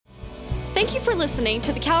Thank you for listening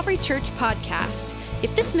to the Calvary Church podcast.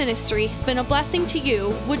 If this ministry has been a blessing to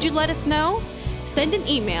you, would you let us know? Send an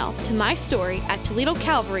email to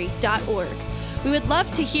mystory@toledocalvary.org. We would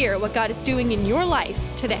love to hear what God is doing in your life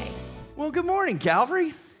today. Well, good morning,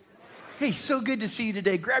 Calvary. Hey, so good to see you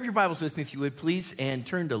today. Grab your Bibles with me if you would, please, and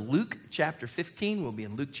turn to Luke chapter 15. We'll be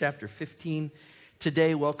in Luke chapter 15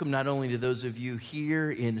 today. Welcome not only to those of you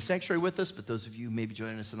here in the sanctuary with us, but those of you maybe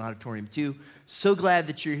joining us in the auditorium too. So glad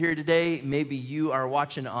that you're here today. Maybe you are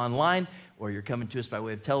watching online or you're coming to us by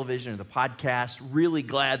way of television or the podcast. Really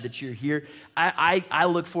glad that you're here. I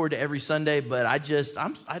look forward to every Sunday, but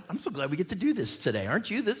I'm so glad we get to do this today,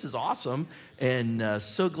 aren't you? This is awesome, and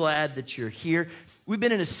so glad that you're here. We've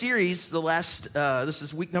been in a series this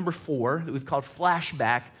is week number 4 that we've called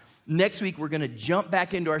Flashback. Next week, we're going to jump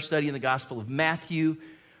back into our study in the Gospel of Matthew.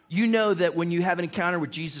 You know that when you have an encounter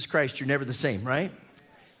with Jesus Christ, you're never the same, right?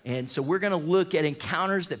 And so we're going to look at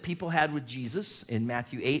encounters that people had with Jesus in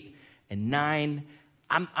Matthew 8 and 9.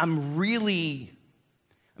 I'm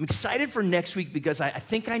excited for next week because I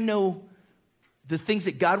think I know the things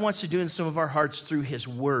that God wants to do in some of our hearts through His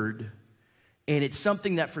Word. And it's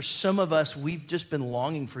something that for some of us, we've just been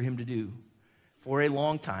longing for Him to do for a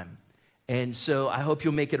long time. And so I hope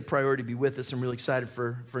you'll make it a priority to be with us. I'm really excited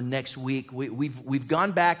for next week. We've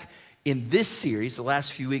gone back in this series, the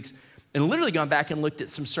last few weeks, and literally gone back and looked at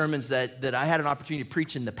some sermons that I had an opportunity to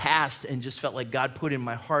preach in the past and just felt like God put in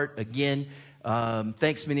my heart again.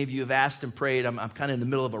 Thanks, many of you have asked and prayed. I'm kind of in the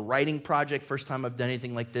middle of a writing project. First time I've done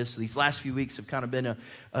anything like this. So these last few weeks have kind of been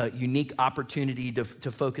a unique opportunity to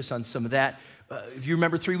focus on some of that. If you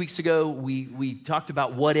remember 3 weeks ago, we talked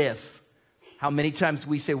about what if. How many times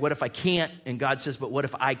we say, what if I can't? And God says, but what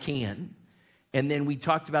if I can? And then we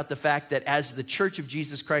talked about the fact that as the church of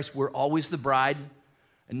Jesus Christ, we're always the bride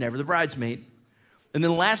and never the bridesmaid. And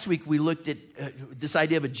then last week, we looked at this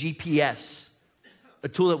idea of a GPS, a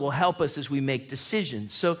tool that will help us as we make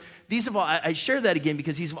decisions. So I share that again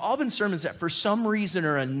because these have all been sermons that for some reason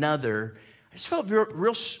or another, I just felt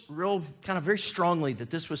real kind of very strongly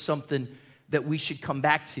that this was something that we should come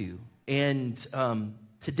back to. And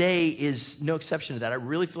today is no exception to that. I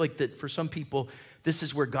really feel like that for some people, this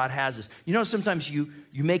is where God has us. You know, sometimes you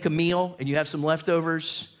make a meal and you have some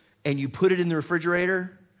leftovers and you put it in the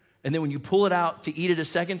refrigerator, and then when you pull it out to eat it a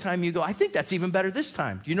second time, you go, I think that's even better this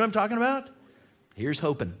time. Do you know what I'm talking about? Here's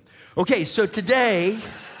hoping. Okay, so today's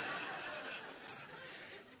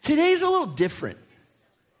a little different,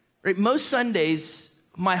 right? Most Sundays,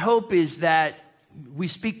 my hope is that we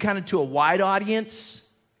speak kind of to a wide audience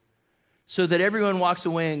so that everyone walks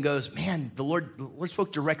away and goes, man, the Lord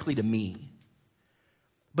spoke directly to me.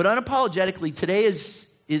 But unapologetically, today is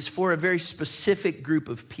for a very specific group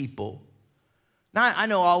of people. Now, I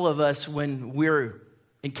know all of us, when we're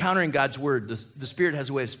encountering God's word, the Spirit has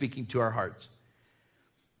a way of speaking to our hearts.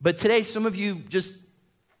 But today, some of you just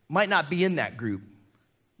might not be in that group.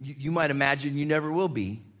 You might imagine you never will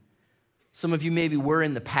be. Some of you maybe were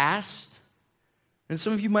in the past, and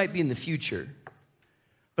some of you might be in the future.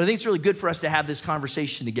 But I think it's really good for us to have this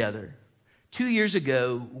conversation together. 2 years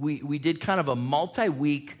ago, we did kind of a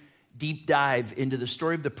multi-week deep dive into the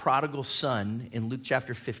story of the prodigal son in Luke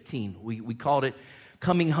chapter 15. We called it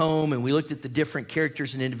Coming Home, and we looked at the different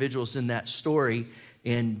characters and individuals in that story.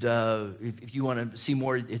 And if you want to see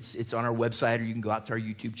more, it's on our website, or you can go out to our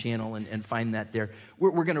YouTube channel and find that there.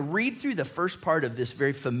 We're going to read through the first part of this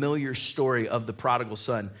very familiar story of the prodigal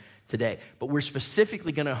son today. But we're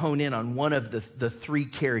specifically going to hone in on one of the three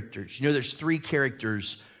characters. You know, there's three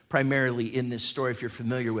characters primarily in this story, if you're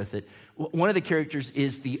familiar with it. One of the characters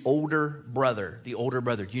is the older brother. The older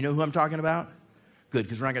brother. Do you know who I'm talking about? Good,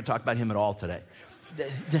 because we're not going to talk about him at all today.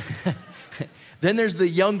 Then there's the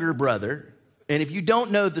younger brother. And if you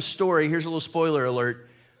don't know the story, here's a little spoiler alert.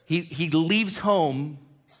 He leaves home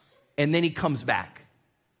and then he comes back.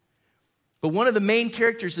 But one of the main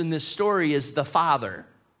characters in this story is the father.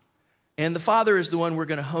 And the father is the one we're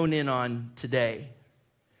going to hone in on today.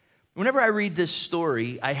 Whenever I read this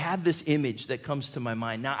story, I have this image that comes to my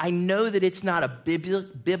mind. Now, I know that it's not a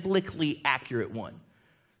biblically accurate one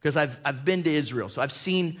because I've been to Israel, so I've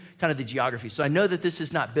seen kind of the geography. So I know that this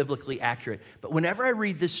is not biblically accurate. But whenever I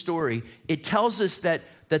read this story, it tells us that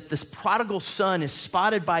this prodigal son is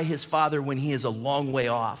spotted by his father when he is a long way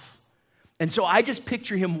off. And so I just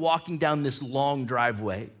picture him walking down this long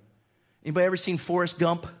driveway. Anybody ever seen Forrest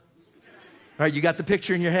Gump? All right, you got the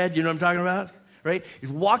picture in your head? You know what I'm talking about? Right? He's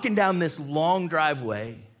walking down this long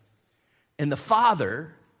driveway, and the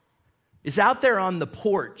father is out there on the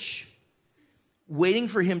porch waiting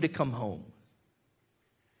for him to come home.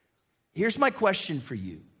 Here's my question for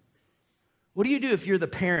you. What do you do if you're the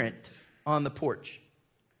parent on the porch?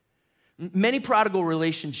 Many prodigal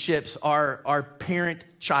relationships are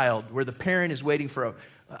parent-child, where the parent is waiting for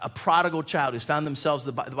a prodigal child who's found themselves,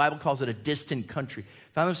 the Bible calls it a distant country,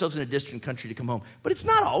 found themselves in a distant country to come home. But it's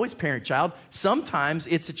not always parent-child. Sometimes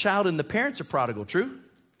it's a child and the parents are prodigal, true?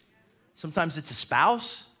 Sometimes it's a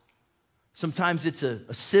spouse. Sometimes it's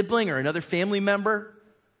a sibling or another family member.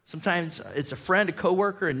 Sometimes it's a friend, a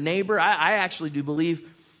coworker, a neighbor. I actually do believe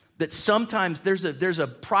that sometimes there's a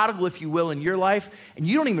prodigal, if you will, in your life, and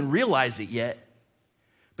you don't even realize it yet.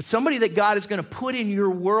 But somebody that God is going to put in your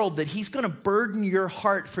world, that he's going to burden your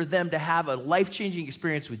heart for them to have a life-changing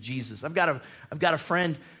experience with Jesus. I've got a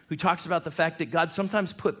friend who talks about the fact that God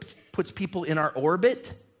sometimes puts people in our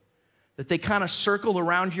orbit, that they kind of circle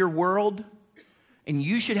around your world, and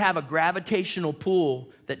you should have a gravitational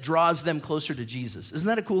pull that draws them closer to Jesus. Isn't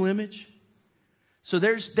that a cool image? So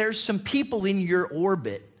there's some people in your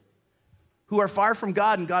orbit who are far from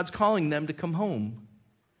God, and God's calling them to come home.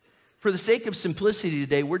 For the sake of simplicity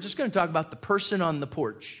today, we're just going to talk about the person on the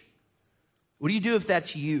porch. What do you do if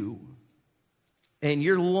that's you and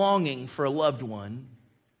you're longing for a loved one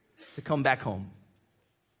to come back home?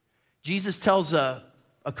 Jesus tells a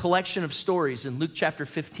collection of stories in Luke chapter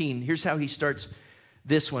 15. Here's how he starts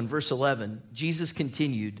this one, verse 11. Jesus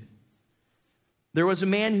continued, "There was a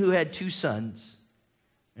man who had 2 sons,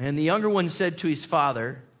 and the younger one said to his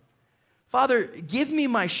father, 'Father, give me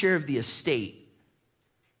my share of the estate.'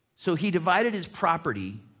 So he divided his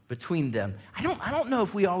property between them." I don't know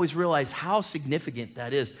if we always realize how significant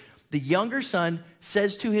that is. The younger son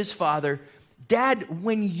says to his father, "Dad,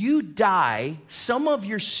 when you die, some of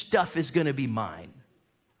your stuff is going to be mine.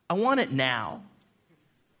 I want it now."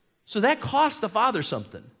 So that cost the father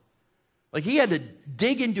something. Like, he had to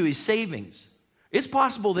dig into his savings. It's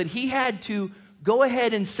possible that he had to go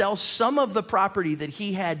ahead and sell some of the property that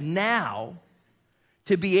he had now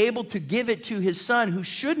to be able to give it to his son, who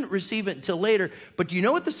shouldn't receive it until later. But do you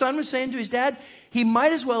know what the son was saying to his dad? He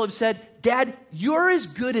might as well have said, "Dad, you're as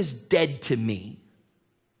good as dead to me.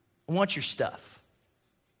 I want your stuff."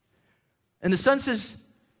 And the son says,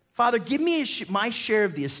 "Father, give me my share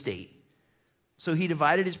of the estate." So he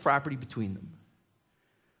divided his property between them.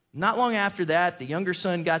 Not long after that, the younger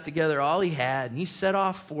son got together all he had, and he set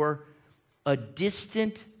off for a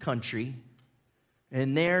distant country,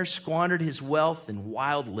 and there squandered his wealth in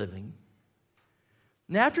wild living.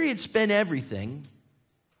 And after he had spent everything,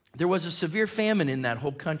 there was a severe famine in that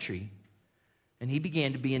whole country, and he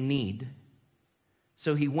began to be in need.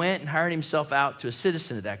 So he went and hired himself out to a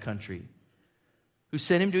citizen of that country, who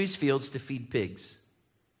sent him to his fields to feed pigs.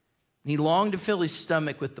 And he longed to fill his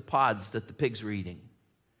stomach with the pods that the pigs were eating,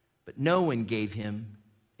 but no one gave him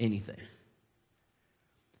anything.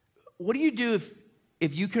 What do you do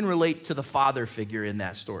if you can relate to the father figure in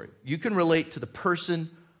that story? You can relate to the person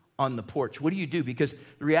on the porch. What do you do? Because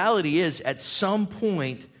the reality is, at some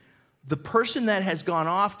point, the person that has gone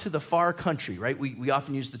off to the far country, right? We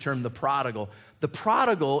often use the term the prodigal. The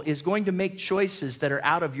prodigal is going to make choices that are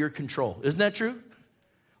out of your control. Isn't that true?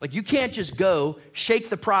 Like, you can't just go, shake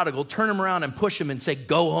the prodigal, turn him around and push him and say,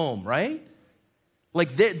 "Go home," right?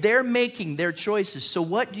 Like, they're making their choices. So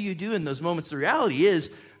what do you do in those moments? The reality is,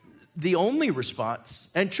 the only response,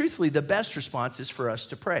 and truthfully, the best response, is for us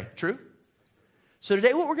to pray. True? So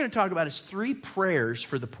today what we're going to talk about is 3 prayers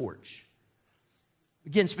for the porch.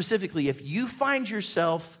 Again, specifically, if you find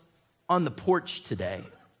yourself on the porch today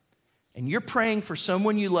and you're praying for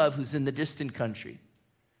someone you love who's in the distant country,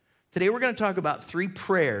 today we're going to talk about 3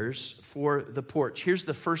 prayers for the porch. Here's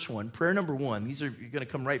the first one. Prayer number 1. You're going to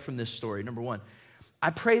come right from this story. Number 1,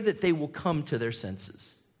 I pray that they will come to their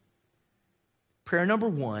senses. Prayer number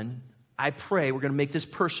 1, I pray, we're going to make this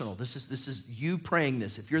personal. This is you praying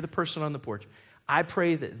this. If you're the person on the porch, I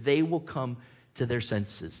pray that they will come to their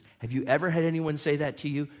senses. Have you ever had anyone say that to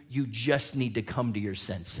you? You just need to come to your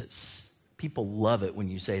senses. People love it when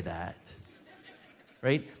you say that,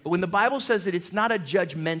 right? But when the Bible says that, it's not a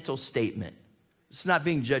judgmental statement. It's not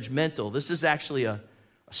being judgmental. This is actually a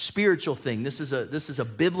spiritual thing. This is a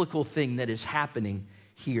biblical thing that is happening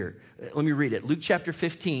here. Let me read it. Luke chapter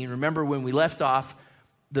 15. Remember when we left off,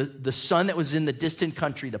 the son that was in the distant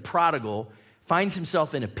country, the prodigal, finds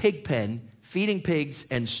himself in a pig pen, feeding pigs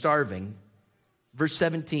and starving. Verse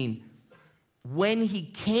 17, when he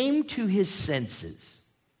came to his senses,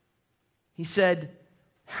 he said,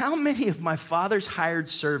 "How many of my father's hired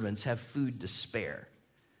servants have food to spare?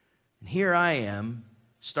 And here I am,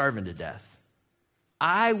 starving to death.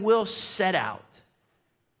 I will set out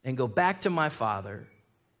and go back to my father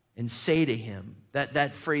and say to him,"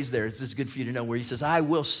 that phrase there, it's just good for you to know, where he says, "I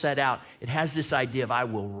will set out." It has this idea of I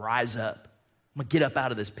will rise up. I'm going to get up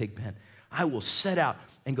out of this pig pen. I will set out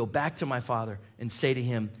and go back to my father and say to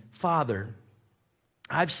him, Father,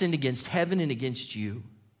 I've sinned against heaven and against you,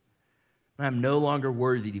 and I'm no longer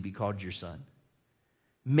worthy to be called your son.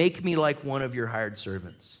 Make me like one of your hired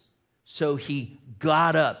servants. So he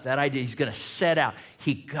got up. That idea, he's going to set out.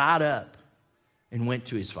 He got up and went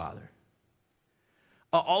to his father.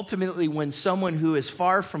 Ultimately, when someone who is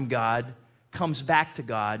far from God comes back to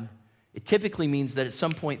God, it typically means that at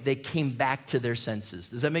some point they came back to their senses.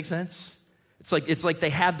 Does that make sense? It's like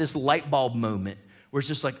they have this light bulb moment where it's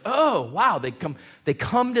just like, oh, wow, they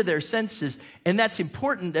come to their senses. And that's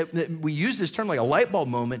important that we use this term like a light bulb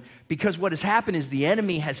moment, because what has happened is the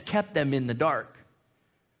enemy has kept them in the dark.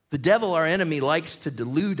 The devil, our enemy, likes to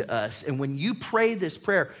delude us. And when you pray this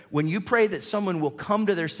prayer, when you pray that someone will come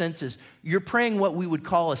to their senses, you're praying what we would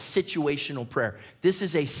call a situational prayer. This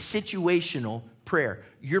is a situational prayer.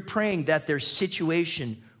 You're praying that their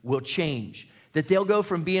situation will change, that they'll go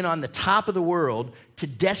from being on the top of the world to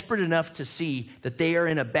desperate enough to see that they are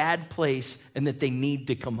in a bad place and that they need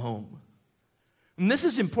to come home. And this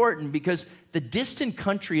is important because the distant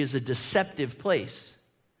country is a deceptive place.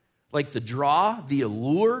 Like the draw, the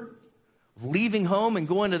allure of leaving home and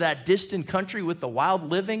going to that distant country with the wild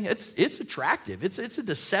living, it's attractive. It's a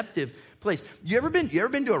deceptive place. You ever been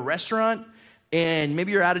to a restaurant and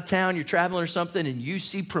maybe you're out of town, you're traveling or something, and you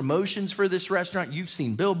see promotions for this restaurant, you've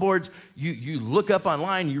seen billboards, you look up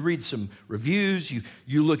online, you read some reviews,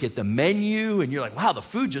 you look at the menu, and you're like, wow, the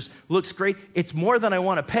food just looks great. It's more than I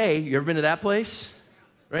want to pay. You ever been to that place?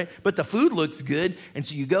 Right? But the food looks good, and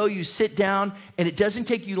so you go, you sit down, and it doesn't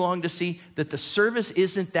take you long to see that the service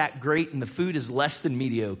isn't that great and the food is less than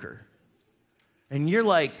mediocre. And you're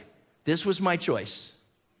like, this was my choice.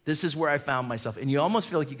 This is where I found myself. And you almost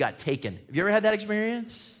feel like you got taken. Have you ever had that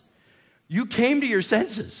experience? You came to your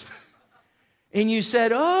senses, and you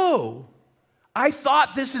said, oh, I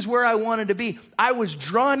thought this is where I wanted to be. I was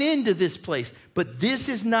drawn into this place, but this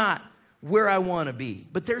is not where I want to be.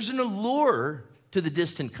 But there's an allure to the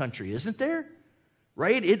distant country, isn't there?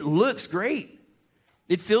 Right? It looks great.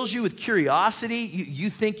 It fills you with curiosity. You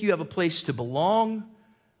think you have a place to belong.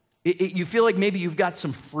 You feel like maybe you've got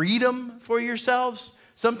some freedom for yourselves.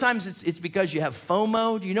 Sometimes it's because you have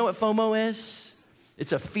FOMO. Do you know what FOMO is?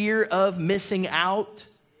 It's a fear of missing out.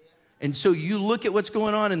 And so you look at what's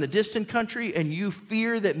going on in the distant country and you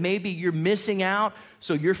fear that maybe you're missing out.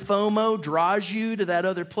 So your FOMO draws you to that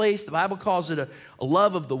other place. The Bible calls it a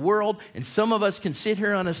love of the world. And some of us can sit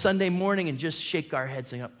here on a Sunday morning and just shake our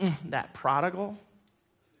heads and go, that prodigal,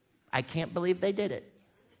 I can't believe they did it.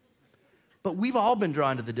 But we've all been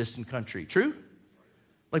drawn to the distant country, true?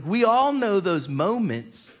 Like we all know those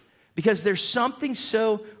moments because there's something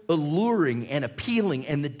so alluring and appealing.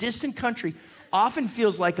 And the distant country often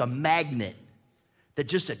feels like a magnet that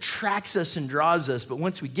just attracts us and draws us. But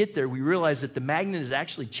once we get there, we realize that the magnet is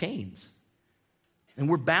actually chains. And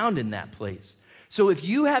we're bound in that place. So if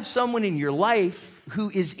you have someone in your life who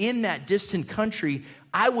is in that distant country,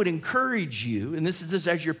 I would encourage you, and this is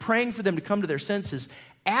as you're praying for them to come to their senses,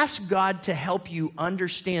 ask God to help you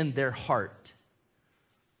understand their heart.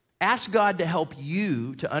 Ask God to help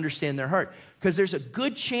you to understand their heart. Because there's a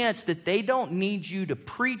good chance that they don't need you to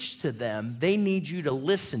preach to them. They need you to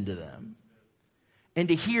listen to them. And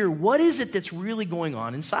to hear what is it that's really going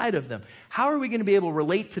on inside of them. How are we going to be able to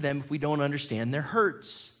relate to them if we don't understand their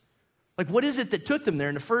hurts? Like, what is it that took them there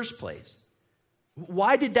in the first place?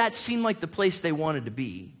 Why did that seem like the place they wanted to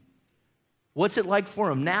be? What's it like for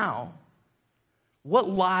them now? What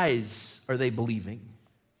lies are they believing?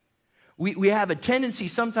 We have a tendency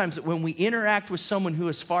sometimes that when we interact with someone who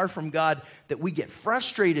is far from God, that we get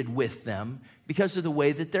frustrated with them because of the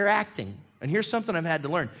way that they're acting. And here's something I've had to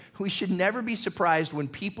learn. We should never be surprised when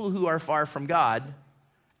people who are far from God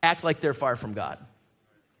act like they're far from God.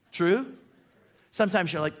 True?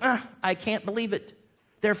 Sometimes you're like, I can't believe it.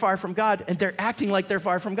 They're far from God, and they're acting like they're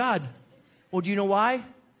far from God. Well, do you know why?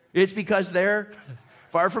 It's because they're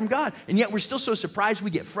far from God. And yet we're still so surprised.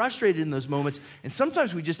 We get frustrated in those moments. And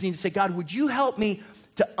sometimes we just need to say, God, would you help me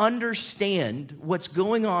to understand what's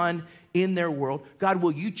going on in their world? God,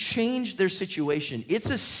 will you change their situation? It's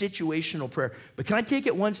a situational prayer. But can I take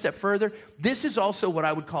it one step further? This is also what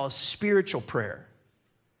I would call a spiritual prayer.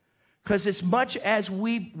 Because as much as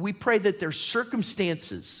we pray that their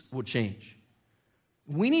circumstances will change,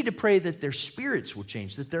 we need to pray that their spirits will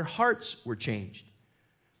change, that their hearts were changed.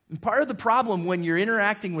 And part of the problem when you're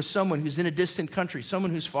interacting with someone who's in a distant country,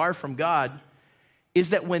 someone who's far from God, is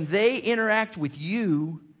that when they interact with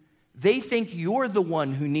you, they think you're the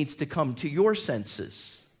one who needs to come to your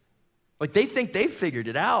senses. Like they think they've figured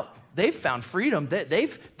it out. They've found freedom.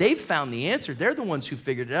 They've found the answer. They're the ones who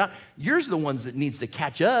figured it out. You're the ones that needs to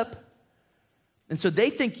catch up. And so they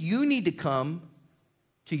think you need to come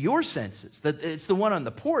to your senses, that it's the one on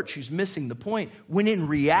the porch who's missing the point, when in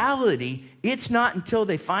reality, it's not until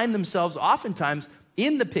they find themselves oftentimes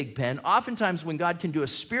in the pig pen, oftentimes when God can do a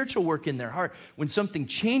spiritual work in their heart, when something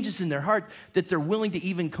changes in their heart, that they're willing to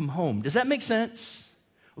even come home. Does that make sense?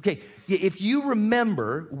 Okay, if you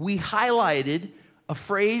remember, we highlighted a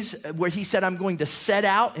phrase where he said, I'm going to set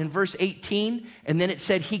out in verse 18, and then it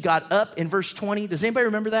said he got up in verse 20. Does anybody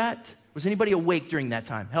remember that? Was anybody awake during that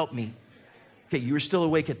time? Help me. Okay, you were still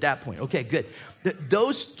awake at that point. Okay, good.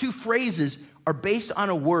 Those two phrases are based on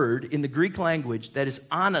a word in the Greek language that is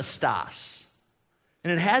anastas.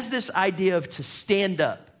 And it has this idea of to stand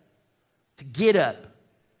up, to get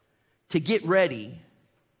ready.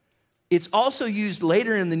 It's also used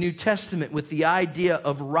later in the New Testament with the idea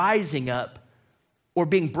of rising up or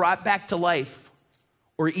being brought back to life,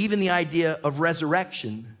 or even the idea of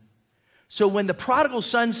resurrection. So when the prodigal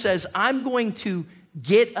son says, I'm going to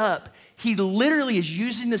get up, he literally is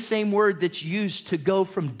using the same word that's used to go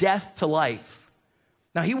from death to life.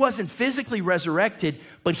 Now, he wasn't physically resurrected,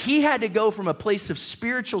 but he had to go from a place of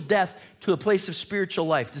spiritual death to a place of spiritual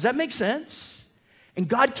life. Does that make sense? And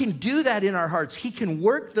God can do that in our hearts. He can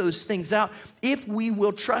work those things out if we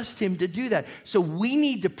will trust him to do that. So we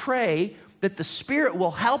need to pray that the Spirit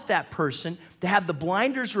will help that person to have the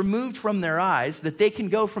blinders removed from their eyes, that they can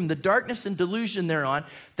go from the darkness and delusion they're on,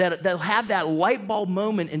 that they'll have that light bulb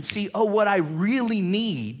moment and see, oh, what I really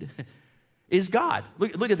need is God.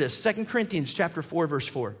 Look at this, 2 Corinthians chapter 4, verse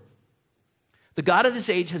 4. The God of this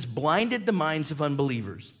age has blinded the minds of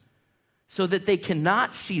unbelievers so that they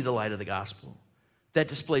cannot see the light of the gospel that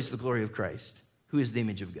displays the glory of Christ, who is the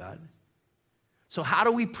image of God. So how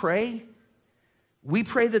do we pray? We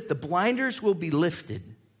pray that the blinders will be lifted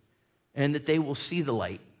and that they will see the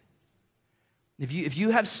light. If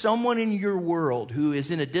you have someone in your world who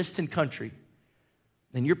is in a distant country,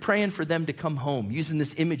 then you're praying for them to come home, using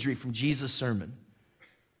this imagery from Jesus' sermon.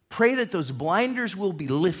 Pray that those blinders will be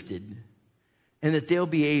lifted and that they'll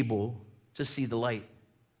be able to see the light.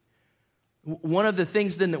 One of the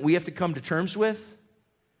things then that we have to come to terms with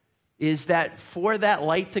is that for that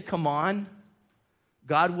light to come on,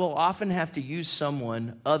 God will often have to use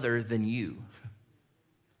someone other than you.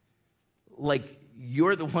 Like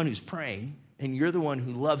you're the one who's praying and you're the one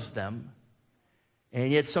who loves them,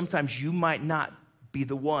 and yet sometimes you might not be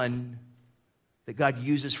the one that God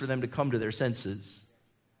uses for them to come to their senses.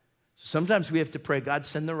 So sometimes we have to pray, God,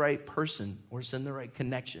 send the right person, or send the right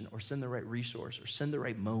connection, or send the right resource, or send the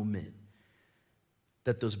right moment,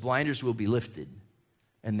 that those blinders will be lifted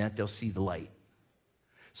and that they'll see the light.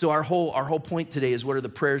 So our whole point today is, what are the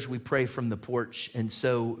prayers we pray from the porch? And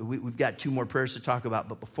so we've got two more prayers to talk about,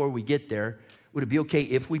 but before we get there, would it be okay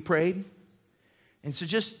if we prayed? And so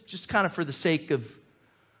just kind of for the sake of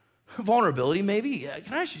vulnerability, maybe,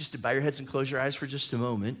 can I ask you just to bow your heads and close your eyes for just a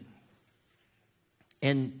moment?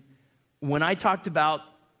 And when I talked about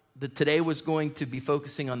that today was going to be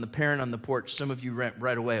focusing on the parent on the porch, some of you went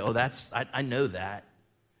right away, oh, I know that.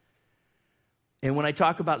 And when I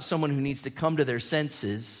talk about someone who needs to come to their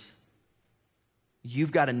senses,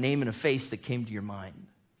 you've got a name and a face that came to your mind.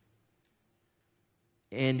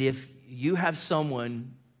 And if you have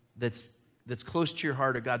someone that's close to your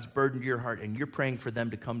heart, or God's burdened to your heart, and you're praying for them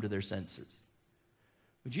to come to their senses,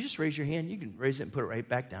 would you just raise your hand? You can raise it and put it right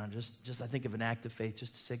back down. Just I think of an act of faith,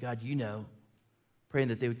 just to say, God, you know, praying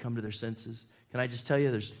that they would come to their senses. Can I just tell you,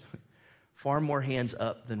 there's far more hands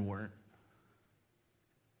up than weren't.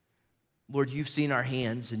 Lord, you've seen our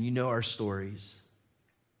hands and you know our stories.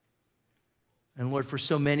 And Lord, for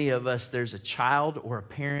so many of us, there's a child or a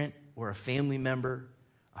parent or a family member,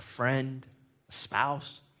 a friend, a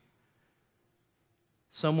spouse,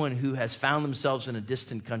 someone who has found themselves in a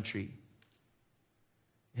distant country.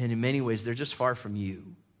 And in many ways, they're just far from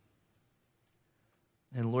you.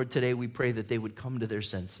 And Lord, today we pray that they would come to their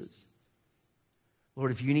senses.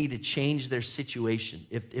 Lord, if you need to change their situation,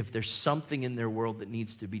 if there's something in their world that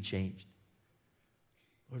needs to be changed,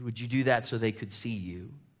 Lord, would you do that so they could see you?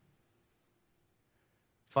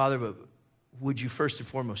 Father, but would you first and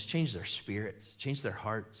foremost change their spirits, change their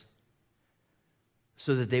hearts,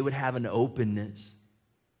 so that they would have an openness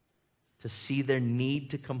to see their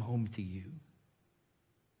need to come home to you?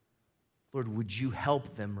 Lord, would you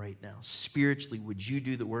help them right now? Spiritually, would you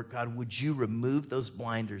do the work? God, would you remove those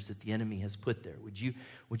blinders that the enemy has put there? Would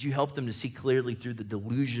you help them to see clearly through the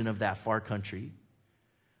delusion of that far country?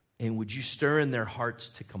 And would you stir in their hearts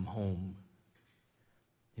to come home?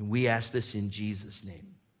 And we ask this in Jesus'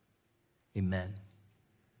 name. Amen.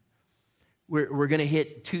 We're going to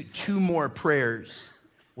hit two more prayers.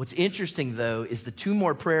 What's interesting, though, is the two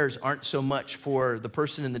more prayers aren't so much for the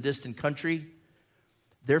person in the distant country.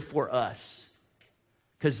 They're for us.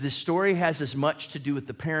 because this story has as much to do with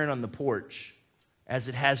the parent on the porch as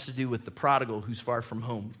it has to do with the prodigal who's far from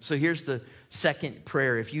home. So here's the second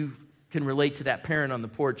prayer. If you can relate to that parent on the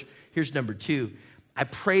porch, here's number 2. I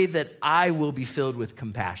pray that I will be filled with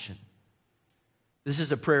compassion. This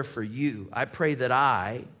is a prayer for you. I pray that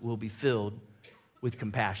I will be filled with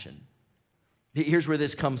compassion. Here's where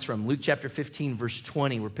this comes from. Luke chapter 15, verse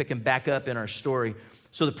 20. We're picking back up in our story.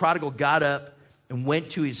 So the prodigal got up and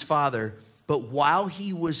went to his father, but while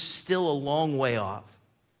he was still a long way off,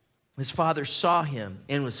 his father saw him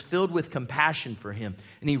and was filled with compassion for him.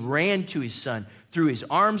 And he ran to his son, threw his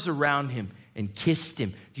arms around him, and kissed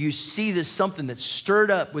him. Do you see this? Something that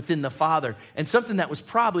stirred up within the father, and something that was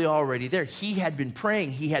probably already there. He had been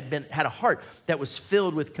praying. He had a heart that was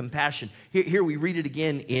filled with compassion. Here we read it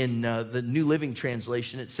again in the New Living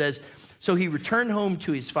Translation. It says, so he returned home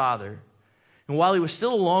to his father, and while he was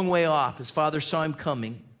still a long way off, his father saw him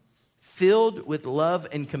coming, filled with love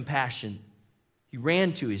and compassion. He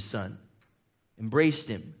ran to his son, embraced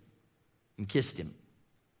him, and kissed him.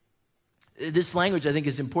 This language, I think,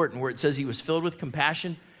 is important where it says he was filled with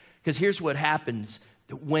compassion, because here's what happens.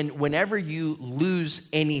 Whenever you lose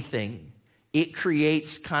anything, it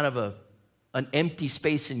creates kind of an empty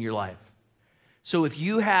space in your life. So if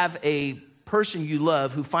you have a person you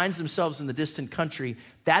love who finds themselves in the distant country,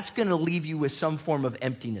 that's going to leave you with some form of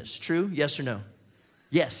emptiness. True? Yes or no?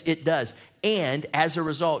 Yes, it does. And as a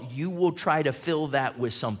result, you will try to fill that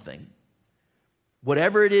with something.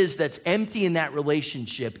 Whatever it is that's empty in that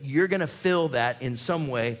relationship, you're going to fill that in some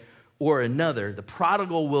way or another. The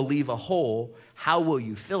prodigal will leave a hole. How will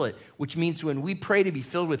you fill it? Which means when we pray to be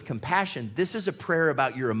filled with compassion, this is a prayer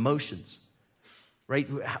about your emotions, right?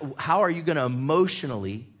 How are you going to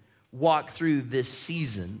emotionally walk through this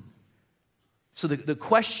season? So the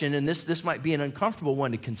question, and this might be an uncomfortable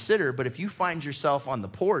one to consider, but if you find yourself on the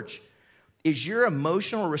porch, is your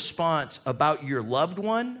emotional response about your loved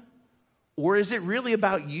one, or is it really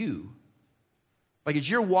about you? Like as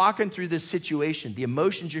you're walking through this situation, the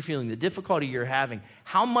emotions you're feeling, the difficulty you're having,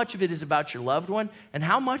 how much of it is about your loved one, and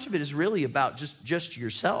how much of it is really about just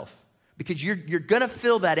yourself? Because you're going to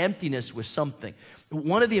fill that emptiness with something.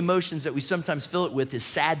 One of the emotions that we sometimes fill it with is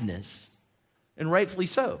sadness, and rightfully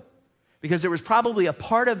so. Because there was probably a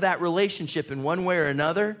part of that relationship in one way or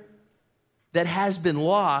another that has been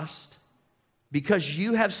lost because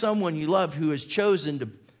you have someone you love who has chosen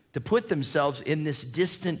to put themselves in this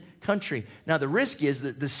distant country. Now, the risk is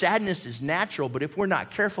that the sadness is natural, but if we're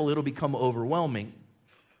not careful, it'll become overwhelming.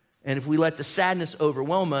 And if we let the sadness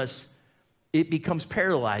overwhelm us, it becomes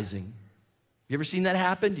paralyzing. You ever seen that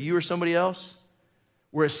happen to you or somebody else?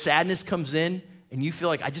 Where a sadness comes in and you feel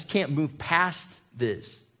like, I just can't move past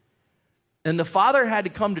this. And the father had to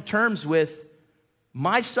come to terms with,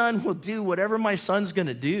 my son will do whatever my son's going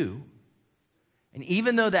to do. And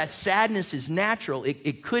even though that sadness is natural,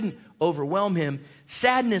 it couldn't overwhelm him.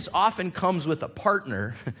 Sadness often comes with a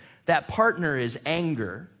partner. That partner is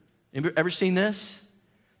anger. Ever seen this?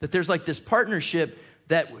 That there's like this partnership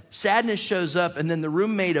that sadness shows up and then the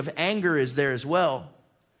roommate of anger is there as well.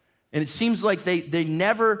 And it seems like they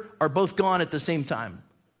never are both gone at the same time.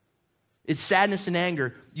 It's sadness and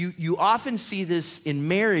anger. You often see this in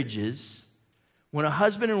marriages when a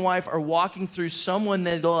husband and wife are walking through someone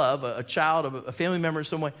they love, a child, a family member,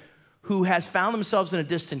 someone who has found themselves in a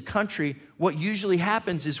distant country. What usually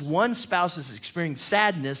happens is one spouse is experiencing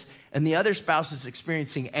sadness and the other spouse is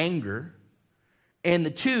experiencing anger. And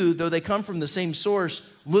the two, though they come from the same source,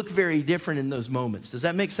 look very different in those moments. Does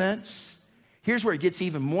that make sense? Here's where it gets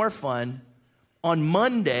even more fun. On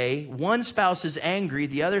Monday, one spouse is angry,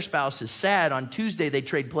 the other spouse is sad. On Tuesday, they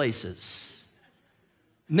trade places.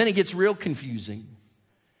 And then it gets real confusing.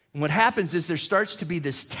 And what happens is there starts to be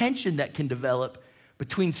this tension that can develop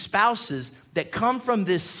between spouses that come from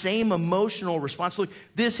this same emotional response. Look,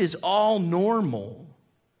 this is all normal.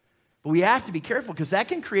 But we have to be careful because that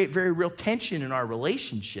can create very real tension in our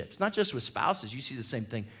relationships, not just with spouses. You see the same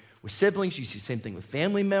thing with siblings. You see the same thing with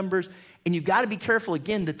family members. And you've got to be careful,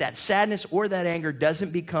 again, that sadness or that anger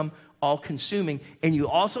doesn't become all-consuming. And you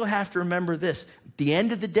also have to remember this. At the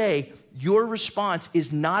end of the day, your response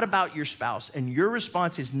is not about your spouse, and your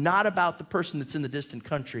response is not about the person that's in the distant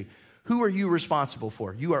country. Who are you responsible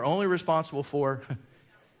for? You are only responsible for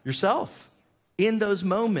yourself in those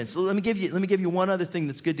moments. Let me give you one other thing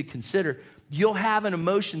that's good to consider. You'll have an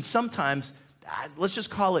emotion sometimes, let's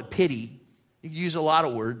just call it pity. You can use a lot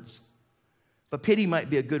of words. But pity might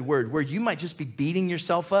be a good word, where you might just be beating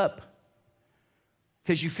yourself up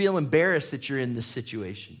because you feel embarrassed that you're in this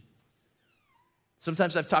situation.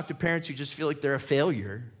 Sometimes I've talked to parents who just feel like they're a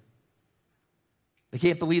failure. They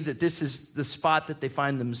can't believe that this is the spot that they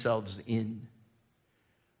find themselves in.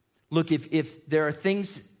 Look, if there are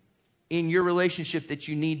things in your relationship that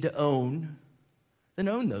you need to own, then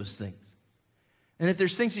own those things. And if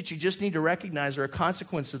there's things that you just need to recognize are a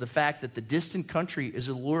consequence of the fact that the distant country is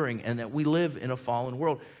alluring and that we live in a fallen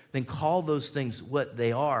world, then call those things what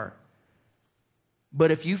they are.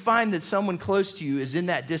 But if you find that someone close to you is in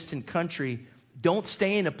that distant country, don't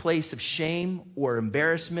stay in a place of shame or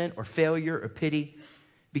embarrassment or failure or pity,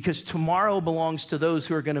 because tomorrow belongs to those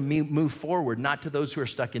who are going to move forward, not to those who are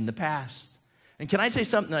stuck in the past. And can I say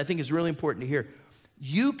something that I think is really important to hear?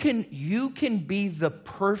 You can be the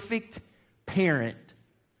perfect parent.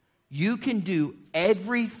 You can do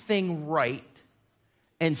everything right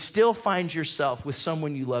and still find yourself with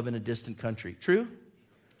someone you love in a distant country. True?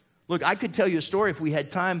 Look, I could tell you a story if we had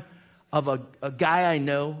time of a guy I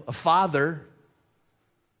know, a father,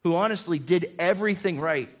 who honestly did everything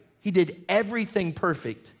right. He did everything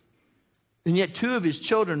perfect. And yet 2 of his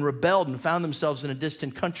children rebelled and found themselves in a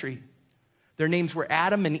distant country. Their names were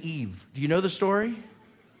Adam and Eve. Do you know the story?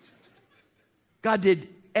 God did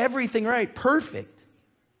everything right, perfect.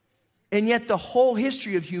 And yet the whole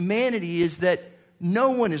history of humanity is that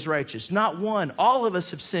no one is righteous, not one. All of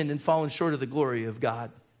us have sinned and fallen short of the glory of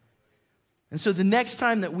God. And so the next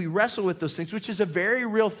time that we wrestle with those things, which is a very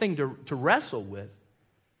real thing to wrestle with,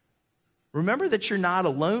 remember that you're not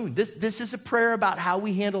alone. This is a prayer about how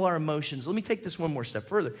we handle our emotions. Let me take this one more step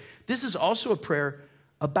further. This is also a prayer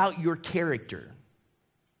about your character.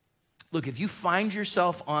 Look, if you find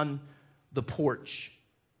yourself on the porch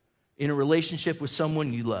in a relationship with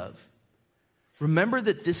someone you love, remember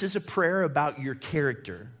that this is a prayer about your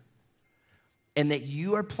character and that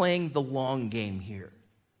you are playing the long game here.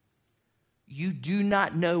 You do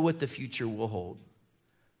not know what the future will hold.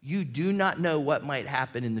 You do not know what might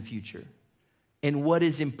happen in the future. And what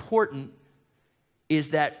is important is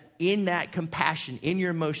that in that compassion, in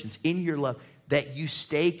your emotions, in your love, that you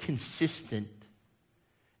stay consistent.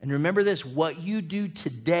 And remember this, what you do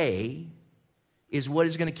today is what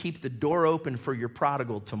is going to keep the door open for your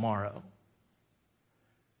prodigal tomorrow.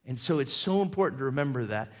 And so it's so important to remember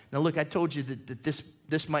that. Now look, I told you that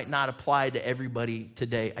this might not apply to everybody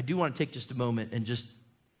today. I do want to take just a moment and just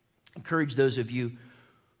encourage those of you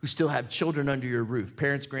who still have children under your roof,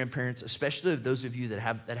 parents, grandparents, especially those of you that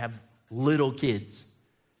have little kids.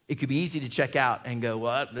 It could be easy to check out and go,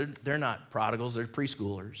 well, they're not prodigals, they're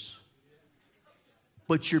preschoolers.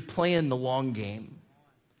 But you're playing the long game.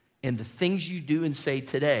 And the things you do and say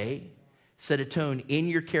today set a tone in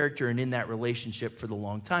your character and in that relationship for the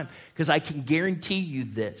long time. Because I can guarantee you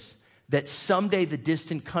this, that someday the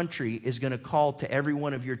distant country is going to call to every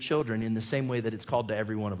one of your children in the same way that it's called to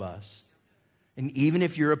every one of us. And even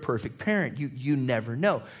if you're a perfect parent, you never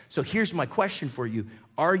know. So here's my question for you.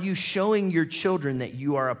 Are you showing your children that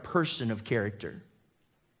you are a person of character?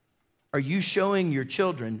 Are you showing your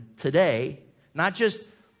children today, not just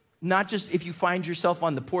if you find yourself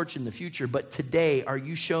on the porch in the future, but today, are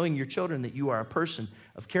you showing your children that you are a person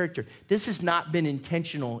of character? This has not been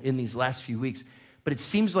intentional in these last few weeks, but it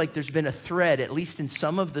seems like there's been a thread, at least in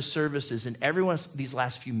some of the services and these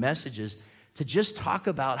last few messages, to just talk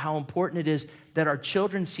about how important it is that our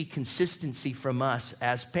children see consistency from us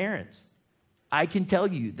as parents. I can tell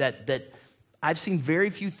you that I've seen very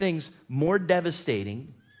few things more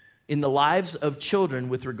devastating in the lives of children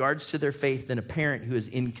with regards to their faith than a parent who is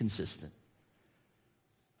inconsistent.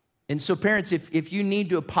 And so parents, if you need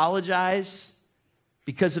to apologize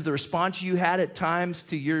because of the response you had at times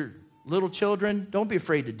to your little children, don't be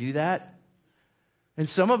afraid to do that. And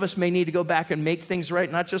some of us may need to go back and make things right,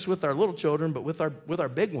 not just with our little children, but with our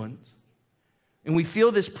big ones. And we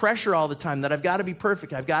feel this pressure all the time that I've got to be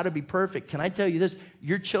perfect, I've got to be perfect. Can I tell you this?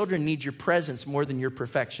 Your children need your presence more than your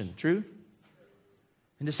perfection. True?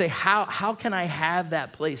 And to say, how can I have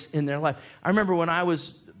that place in their life? I remember when I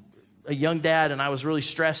was a young dad and I was really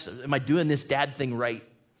stressed, am I doing this dad thing right?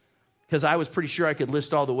 Because I was pretty sure I could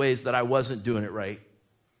list all the ways that I wasn't doing it right.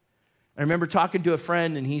 I remember talking to a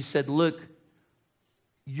friend and he said, look,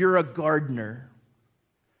 you're a gardener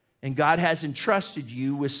and God has entrusted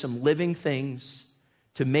you with some living things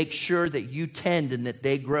to make sure that you tend and that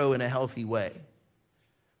they grow in a healthy way.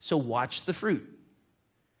 So watch the fruit.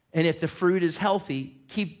 And if the fruit is healthy,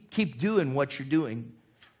 keep doing what you're doing.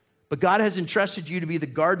 But God has entrusted you to be the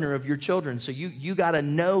gardener of your children. So you got to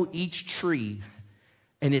know each tree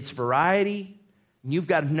and its variety. And you've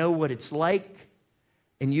got to know what it's like.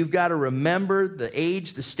 And you've got to remember the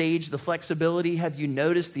age, the stage, the flexibility. Have you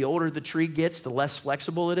noticed the older the tree gets, the less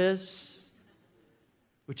flexible it is?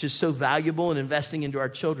 Which is so valuable in investing into our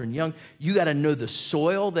children young. You got to know the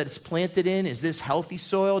soil that it's planted in. Is this healthy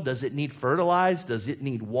soil? Does it need fertilized? Does it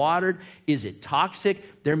need watered? Is it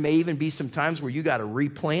toxic? There may even be some times where you got to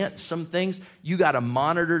replant some things. You got to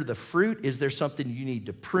monitor the fruit. Is there something you need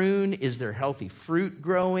to prune? Is there healthy fruit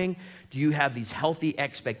growing? Do you have these healthy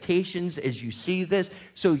expectations as you see this?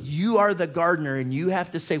 So you are the gardener, and you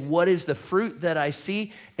have to say, what is the fruit that I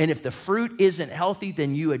see? And if the fruit isn't healthy,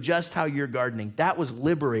 then you adjust how you're gardening. That was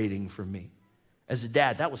liberating for me as a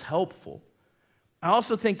dad. That was helpful. I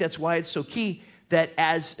also think that's why it's so key that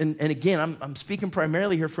and again, I'm speaking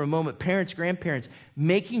primarily here for a moment, parents, grandparents,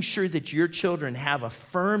 making sure that your children have a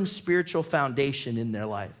firm spiritual foundation in their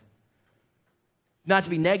life. Not to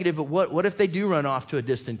be negative, but what if they do run off to a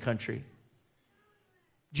distant country?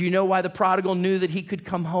 Do you know why the prodigal knew that he could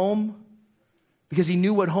come home? Because he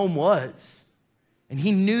knew what home was. And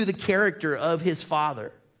he knew the character of his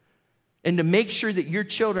father. And to make sure that your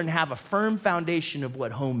children have a firm foundation of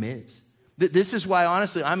what home is. This is why,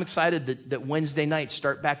 honestly, I'm excited that Wednesday nights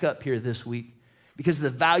start back up here this week, because of the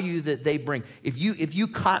value that they bring. If you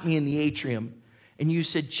caught me in the atrium and you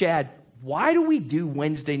said, Chad, why do we do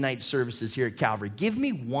Wednesday night services here at Calvary? Give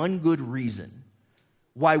me one good reason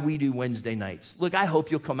why we do Wednesday nights. Look, I hope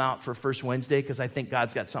you'll come out for First Wednesday, because I think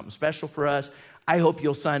God's got something special for us. I hope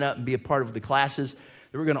you'll sign up and be a part of the classes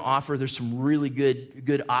that we're going to offer. There's some really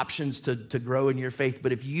good options to grow in your faith.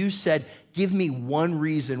 But if you said, give me one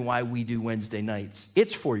reason why we do Wednesday nights,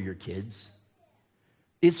 it's for your kids.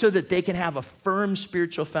 It's so that they can have a firm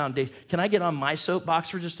spiritual foundation. Can I get on my soapbox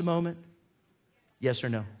for just a moment? Yes or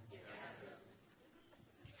no? Yes.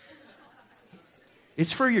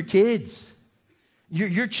 It's for your kids.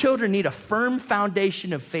 Your children need a firm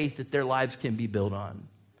foundation of faith that their lives can be built on.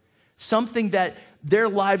 Something that their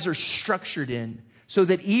lives are structured in, so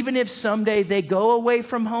that even if someday they go away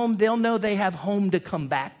from home, they'll know they have home to come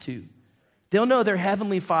back to. They'll know their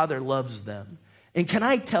Heavenly Father loves them. And can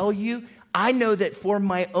I tell you, I know that for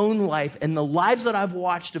my own life and the lives that I've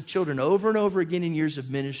watched of children over and over again in years of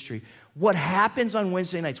ministry, what happens on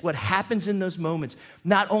Wednesday nights, what happens in those moments,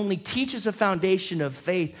 not only teaches a foundation of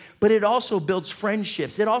faith, but it also builds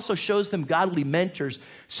friendships. It also shows them godly mentors,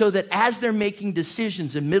 so that as they're making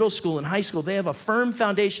decisions in middle school and high school, they have a firm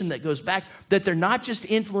foundation that goes back, that they're not just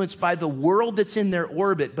influenced by the world that's in their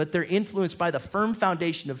orbit, but they're influenced by the firm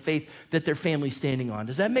foundation of faith that their family's standing on.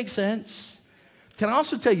 Does that make sense? Can I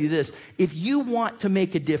also tell you this? If you want to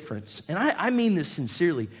make a difference, and I mean this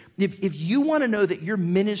sincerely, if you want to know that your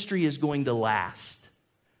ministry is going to last,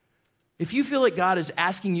 if you feel like God is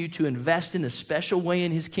asking you to invest in a special way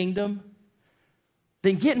in his kingdom,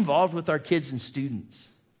 then get involved with our kids and students.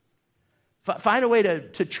 Find a way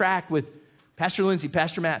to track with Pastor Lindsay,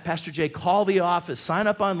 Pastor Matt, Pastor Jay. Call the office, sign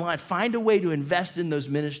up online, find a way to invest in those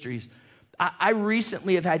ministries. I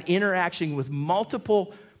recently have had interaction with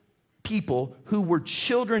multiple people who were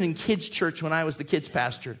children in kids' church when I was the kids'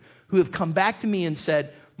 pastor, who have come back to me and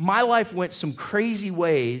said, my life went some crazy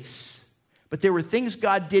ways, but there were things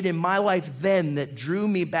God did in my life then that drew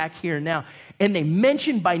me back here now. And they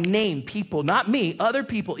mentioned by name people, not me, other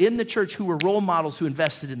people in the church who were role models who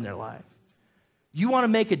invested in their life. You want to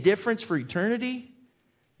make a difference for eternity?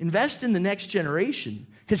 Invest in the next generation.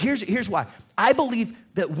 Because here's why. I believe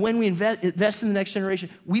that when we invest in the next generation,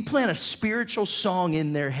 we plant a spiritual song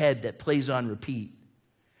in their head that plays on repeat.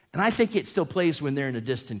 And I think it still plays when they're in a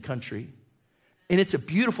distant country. And it's a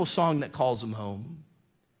beautiful song that calls them home.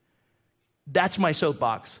 That's my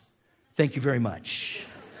soapbox. Thank you very much.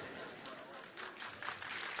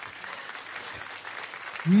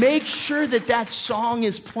 Make sure that song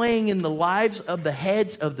is playing in the lives of the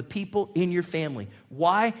heads of the people in your family.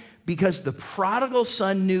 Why? Because the prodigal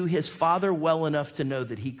son knew his father well enough to know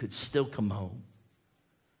that he could still come home.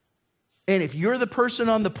 And if you're the person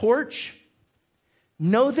on the porch,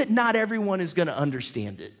 know that not everyone is going to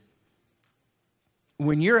understand it.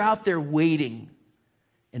 When you're out there waiting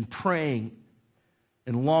and praying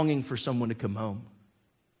and longing for someone to come home.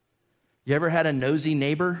 You ever had a nosy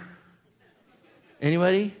neighbor?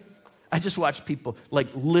 Anybody? I just watched people, like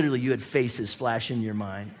literally you had faces flash in your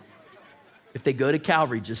mind. If they go to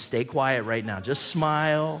Calvary, just stay quiet right now. Just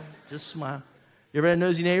smile. Just smile. You ever had a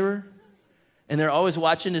nosy neighbor? And they're always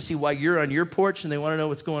watching to see why you're on your porch and they want to know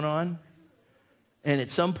what's going on. And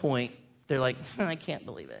at some point, they're like, I can't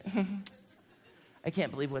believe it. I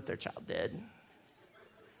can't believe what their child did.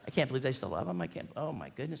 I can't believe they still love them. Oh my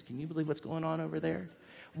goodness, can you believe what's going on over there?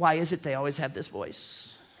 Why is it they always have this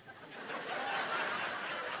voice?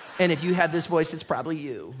 And if you have this voice, it's probably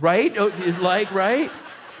you, right? Right?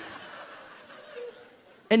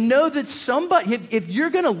 And know that somebody, if you're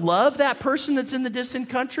going to love that person that's in the distant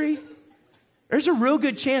country, there's a real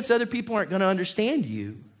good chance other people aren't going to understand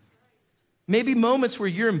you. Maybe moments where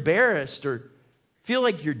you're embarrassed or feel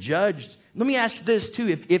like you're judged. Let me ask this too.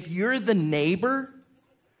 If you're the neighbor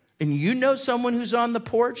and you know someone who's on the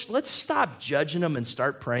porch, let's stop judging them and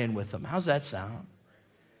start praying with them. How's that sound?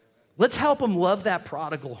 Let's help them love that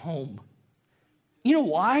prodigal home. You know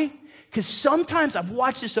why? Because sometimes, I've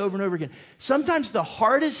watched this over and over again, sometimes the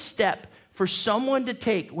hardest step for someone to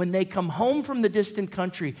take when they come home from the distant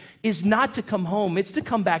country is not to come home, it's to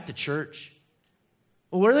come back to church.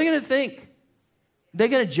 Well, what are they going to think? Are they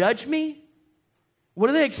going to judge me? What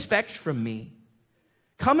do they expect from me?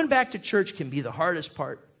 Coming back to church can be the hardest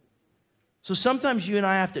part. So sometimes you and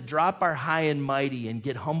I have to drop our high and mighty and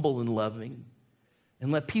get humble and loving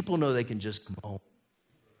and let people know they can just come home.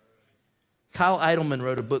 Kyle Idleman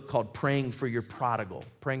wrote a book called Praying for Your Prodigal,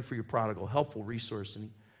 helpful resource. And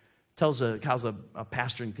he Kyle's a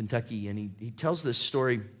pastor in Kentucky, and he tells this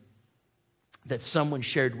story that someone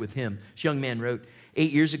shared with him. This young man wrote,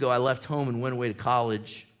 8 years ago, I left home and went away to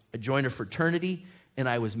college. I joined a fraternity, and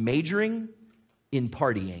I was majoring in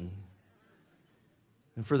partying.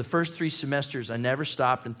 And for the first 3 semesters, I never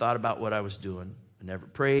stopped and thought about what I was doing. I never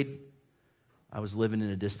prayed. I was living in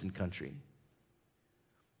a distant country.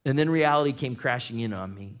 And then reality came crashing in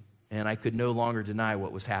on me, and I could no longer deny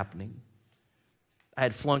what was happening. I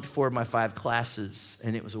had flunked 4 of my 5 classes,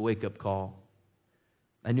 and it was a wake-up call.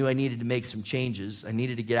 I knew I needed to make some changes. I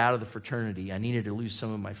needed to get out of the fraternity. I needed to lose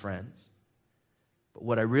some of my friends. But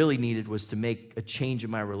what I really needed was to make a change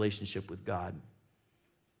in my relationship with God,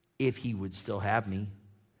 if he would still have me.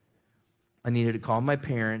 I needed to call my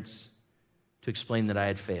parents to explain that I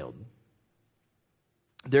had failed.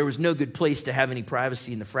 There was no good place to have any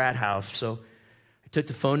privacy in the frat house, so I took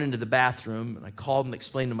the phone into the bathroom, and I called and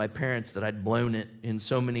explained to my parents that I'd blown it in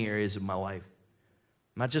so many areas of my life.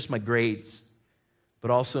 Not just my grades, but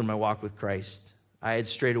also in my walk with Christ. I had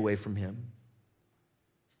strayed away from him.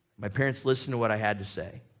 My parents listened to what I had to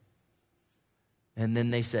say. And then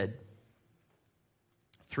they said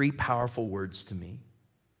 3 powerful words to me.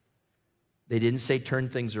 They didn't say turn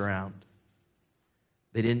things around.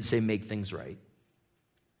 They didn't say make things right.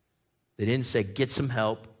 They didn't say get some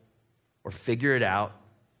help or figure it out.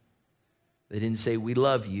 They didn't say we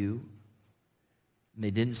love you. And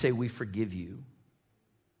they didn't say we forgive you.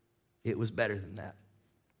 It was better than that.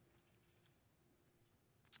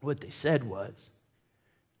 What they said was,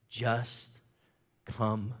 just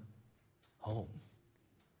come home.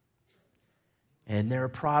 And there are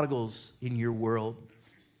prodigals in your world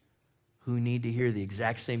who need to hear the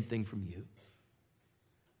exact same thing from you.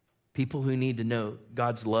 People who need to know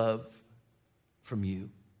God's love from you.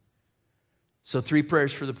 So 3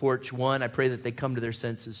 prayers for the porch. 1, I pray that they come to their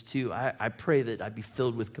senses. 2, I pray that I'd be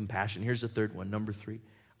filled with compassion. Here's the 3rd one, number 3.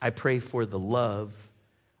 I pray for the love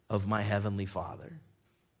of my Heavenly Father.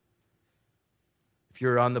 If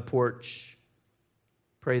you're on the porch,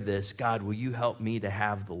 pray this: God, will you help me to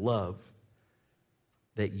have the love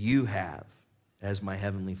that you have as my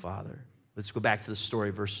Heavenly Father? Let's go back to the story,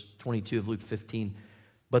 verse 22 of Luke 15.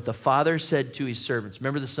 But the father said to his servants,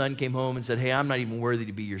 remember the son came home and said, hey, I'm not even worthy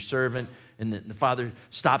to be your servant. And the father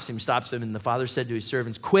stops him, and the father said to his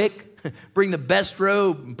servants, quick, bring the best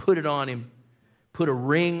robe and put it on him. Put a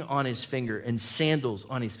ring on his finger and sandals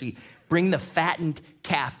on his feet. Bring the fattened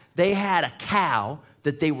calf. They had a cow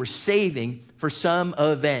that they were saving for some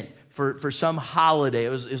event, for some holiday. It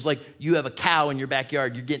was like you have a cow in your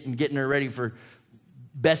backyard. You're getting her ready for,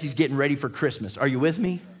 Bessie's getting ready for Christmas. Are you with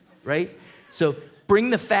me? Right? So bring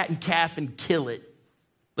the fattened calf and kill it.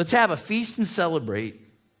 Let's have a feast and celebrate.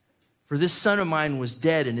 For this son of mine was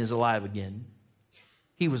dead and is alive again.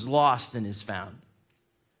 He was lost and is found.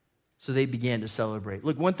 So they began to celebrate.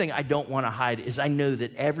 Look, one thing I don't want to hide is I know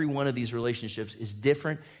that every one of these relationships is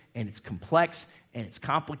different, and it's complex, and it's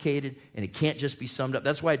complicated, and it can't just be summed up.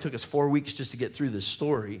 That's why it took us 4 weeks just to get through this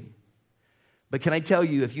story. But can I tell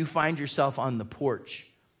you, if you find yourself on the porch,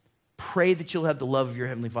 pray that you'll have the love of your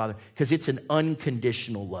Heavenly Father, because it's an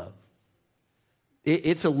unconditional love.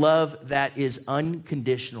 It's a love that is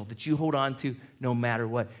unconditional, that you hold on to no matter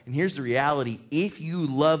what. And here's the reality. If you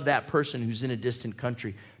love that person who's in a distant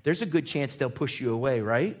country, there's a good chance they'll push you away,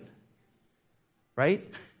 right? Right?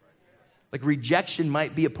 Like rejection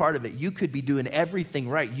might be a part of it. You could be doing everything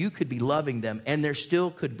right. You could be loving them, and there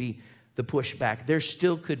still could be the pushback. There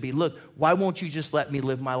still could be, look, why won't you just let me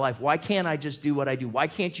live my life? Why can't I just do what I do? Why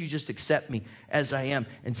can't you just accept me as I am?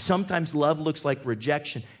 And sometimes love looks like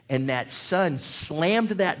rejection. And that son slammed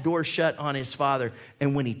that door shut on his father,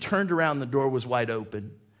 and when he turned around, the door was wide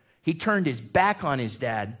open. He turned his back on his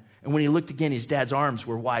dad, and when he looked again, his dad's arms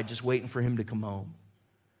were wide, just waiting for him to come home.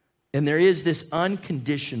 And there is this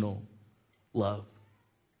unconditional love.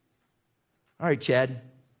 All right, Chad,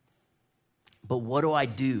 but what do I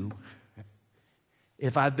do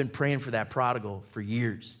if I've been praying for that prodigal for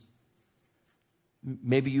years?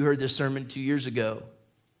 Maybe you heard this sermon 2 years ago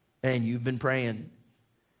and you've been praying.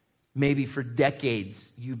 Maybe for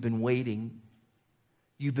decades you've been waiting.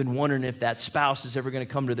 You've been wondering if that spouse is ever going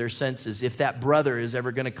to come to their senses, if that brother is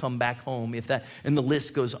ever going to come back home, and the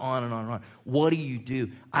list goes on and on and on. What do you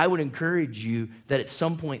do? I would encourage you that at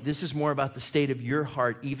some point, this is more about the state of your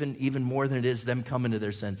heart, even more than it is them coming to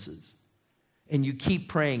their senses. And you keep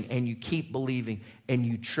praying and you keep believing and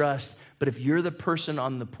you trust. But if you're the person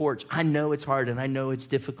on the porch, I know it's hard and I know it's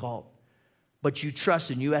difficult. But you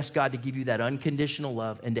trust and you ask God to give you that unconditional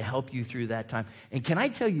love and to help you through that time. And can I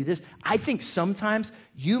tell you this? I think sometimes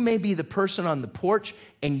you may be the person on the porch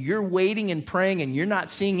and you're waiting and praying and you're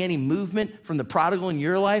not seeing any movement from the prodigal in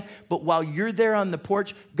your life. But while you're there on the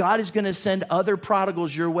porch, God is going to send other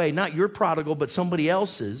prodigals your way. Not your prodigal, but somebody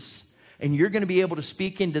else's. And you're going to be able to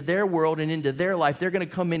speak into their world and into their life. They're going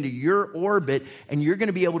to come into your orbit and you're going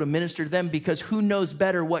to be able to minister to them because who knows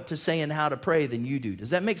better what to say and how to pray than you do?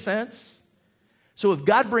 Does that make sense? So if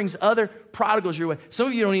God brings other prodigals your way, some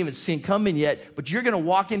of you don't even see it coming yet, but you're going to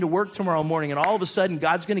walk into work tomorrow morning and all of a sudden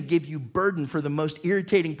God's going to give you burden for the most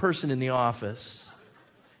irritating person in the office.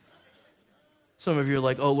 Some of you are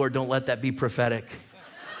like, oh Lord, don't let that be prophetic.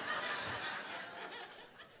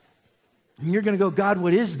 And you're going to go, God,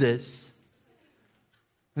 what is this?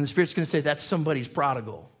 And the Spirit's going to say, that's somebody's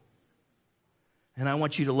prodigal. And I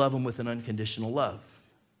want you to love them with an unconditional love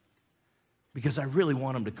because I really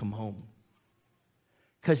want them to come home.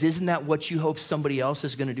 Because isn't that what you hope somebody else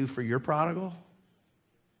is going to do for your prodigal?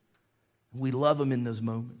 We love them in those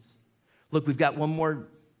moments. Look, we've got one more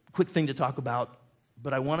quick thing to talk about,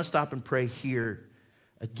 but I want to stop and pray here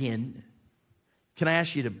again. Can I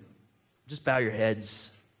ask you to just bow your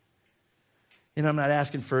heads? And I'm not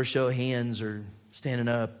asking for a show of hands or standing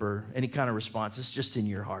up or any kind of response. It's just in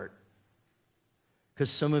your heart.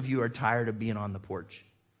 Because some of you are tired of being on the porch.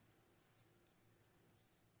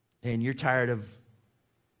 And you're tired of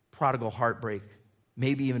prodigal heartbreak,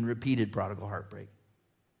 maybe even repeated prodigal heartbreak.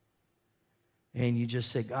 And you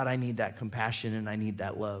just say, God, I need that compassion and I need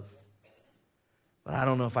that love. But I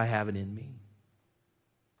don't know if I have it in me.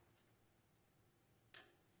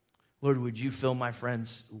 Lord, would you fill my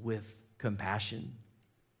friends with compassion?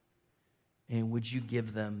 And would you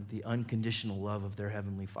give them the unconditional love of their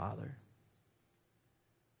Heavenly Father?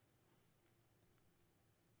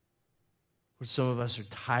 Lord, some of us are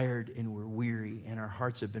tired and we're weary and our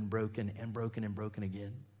hearts have been broken and broken and broken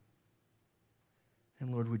again.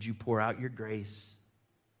 And Lord, would you pour out your grace?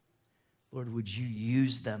 Lord, would you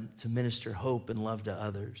use them to minister hope and love to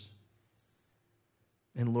others?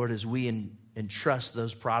 And Lord, as we entrust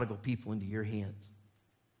those prodigal people into your hands,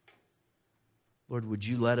 Lord, would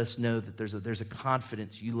you let us know that there's a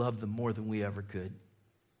confidence you love them more than we ever could.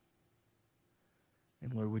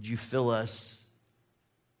 And Lord, would you fill us,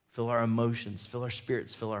 fill our emotions, fill our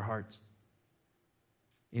spirits, fill our hearts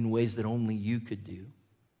in ways that only you could do.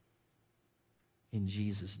 In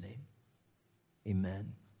Jesus' name,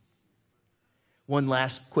 amen. One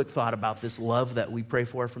last quick thought about this love that we pray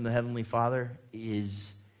for from the Heavenly Father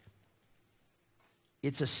is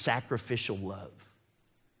it's a sacrificial love.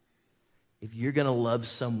 If you're going to love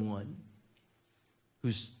someone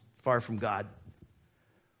who's far from God,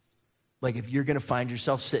 like if you're going to find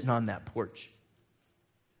yourself sitting on that porch,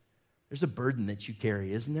 there's a burden that you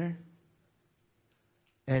carry, isn't there?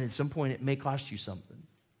 And at some point, it may cost you something.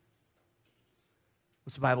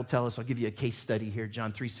 What's the Bible tell us? I'll give you a case study here,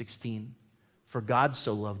 John 3:16. For God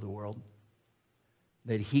so loved the world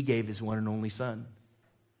that he gave his one and only Son,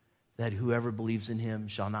 that whoever believes in him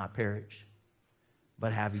shall not perish,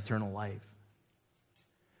 but have eternal life.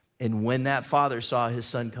 And when that father saw his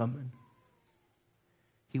son coming,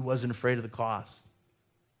 he wasn't afraid of the cost.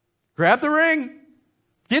 Grab the ring.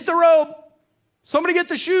 Get the robe. Somebody get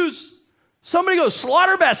the shoes. Somebody go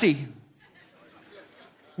slaughter Bessie.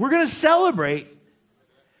 We're going to celebrate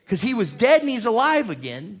because he was dead and he's alive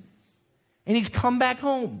again. And he's come back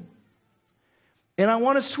home. And I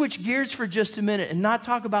want to switch gears for just a minute and not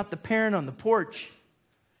talk about the parent on the porch.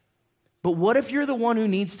 But what if you're the one who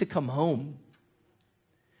needs to come home?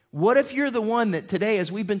 What if you're the one that today,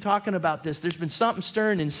 as we've been talking about this, there's been something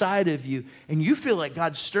stirring inside of you and you feel like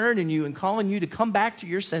God's stirring in you and calling you to come back to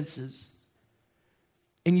your senses.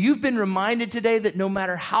 And you've been reminded today that no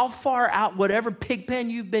matter how far out, whatever pig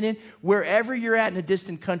pen you've been in, wherever you're at in a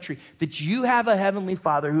distant country, that you have a Heavenly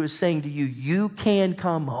Father who is saying to you, you can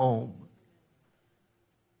come home.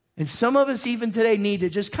 And some of us even today need to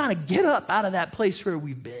just kind of get up out of that place where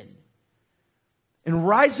we've been and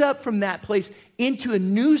rise up from that place into a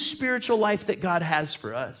new spiritual life that God has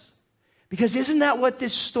for us. Because isn't that what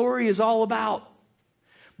this story is all about?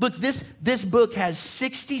 Look, this book has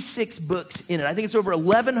 66 books in it. I think it's over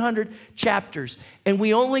 1,100 chapters. And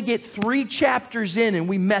we only get 3 chapters in and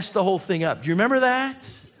we mess the whole thing up. Do you remember that?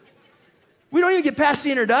 We don't even get past the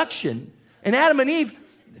introduction. And Adam and Eve,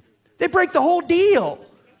 they break the whole deal.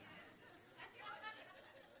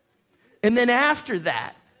 And then after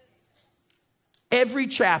that, every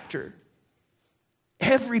chapter,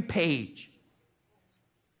 every page,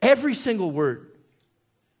 every single word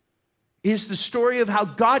is the story of how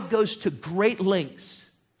God goes to great lengths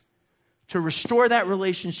to restore that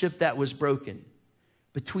relationship that was broken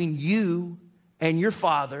between you and your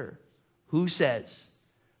Father, who says,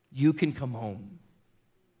 you can come home.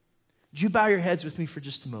 Would you bow your heads with me for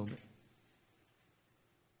just a moment?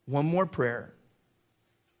 One more prayer.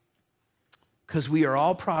 Because we are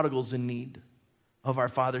all prodigals in need of our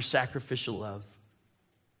Father's sacrificial love.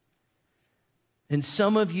 And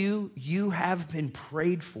some of you, you have been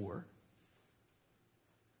prayed for.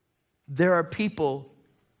 There are people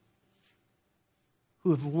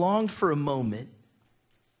who have longed for a moment.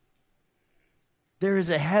 There is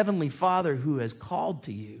a heavenly Father who has called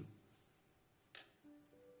to you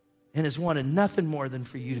and has wanted nothing more than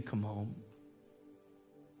for you to come home.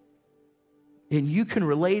 And you can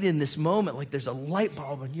relate in this moment like there's a light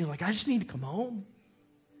bulb and you're like, I just need to come home.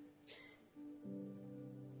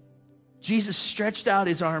 Jesus stretched out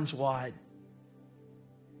his arms wide.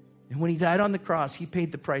 And when he died on the cross, he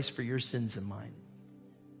paid the price for your sins and mine.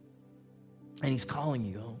 And he's calling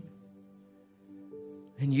you home.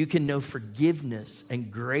 And you can know forgiveness and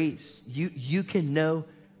grace. You can know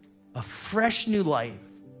a fresh new life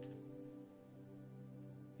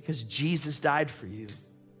because Jesus died for you.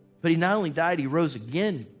 But he not only died, he rose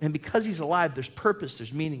again. And because he's alive, there's purpose,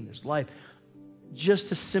 there's meaning, there's life. Just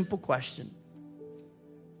a simple question.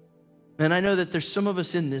 And I know that there's some of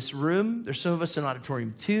us in this room, there's some of us in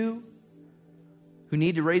auditorium 2 who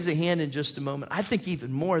need to raise a hand in just a moment. I think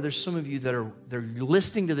even more, there's some of you that are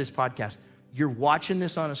listening to this podcast. You're watching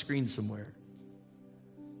this on a screen somewhere.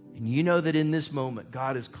 And you know that in this moment,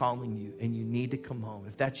 God is calling you and you need to come home.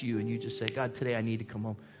 If that's you and you just say, God, today I need to come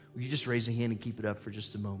home. Will you just raise a hand and keep it up for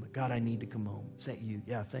just a moment? God, I need to come home. Is that you?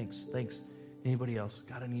 Yeah, thanks. Anybody else?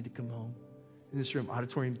 God, I need to come home. In this room,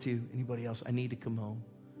 auditorium 2, anybody else? I need to come home.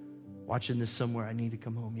 Watching this somewhere, I need to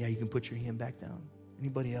come home. Yeah, you can put your hand back down.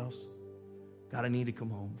 Anybody else? God, I need to come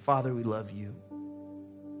home. Father, we love you.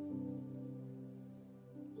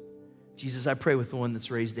 Jesus, I pray with the one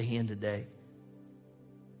that's raised a hand today.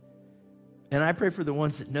 And I pray for the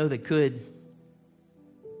ones that know they could.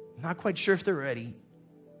 Not quite sure if they're ready.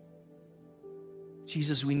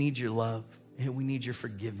 Jesus, we need your love, and we need your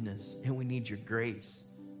forgiveness, and we need your grace.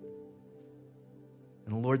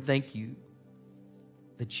 And Lord, thank you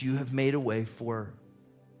that you have made a way for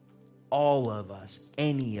all of us,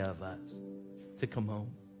 any of us, to come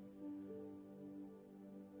home.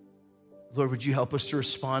 Lord, would you help us to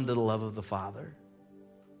respond to the love of the Father?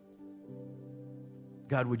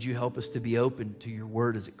 God, would you help us to be open to your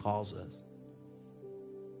word as it calls us?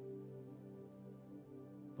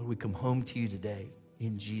 Lord, we come home to you today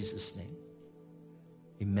in Jesus' name.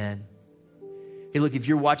 Amen. Hey, look, if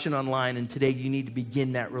you're watching online and today you need to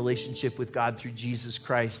begin that relationship with God through Jesus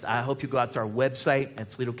Christ, I hope you go out to our website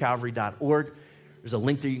at ToledoCalvary.org. There's a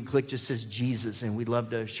link there you can click, just says Jesus, and we'd love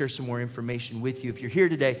to share some more information with you. If you're here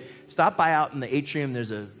today, stop by out in the atrium.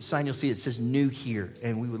 There's a sign you'll see that says New Here,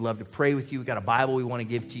 and we would love to pray with you. We've got a Bible we want to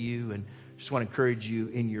give to you, and just want to encourage you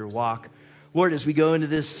in your walk. Lord, as we go into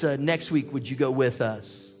this next week, would you go with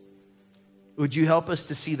us? Would you help us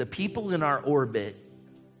to see the people in our orbit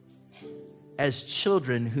as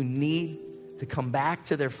children who need to come back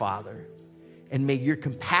to their Father, and may your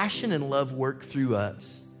compassion and love work through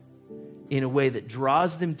us in a way that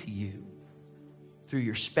draws them to you through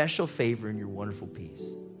your special favor and your wonderful peace.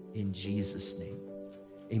 In Jesus' name,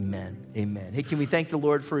 amen, amen. Hey, can we thank the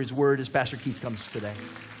Lord for his word as Pastor Keith comes today?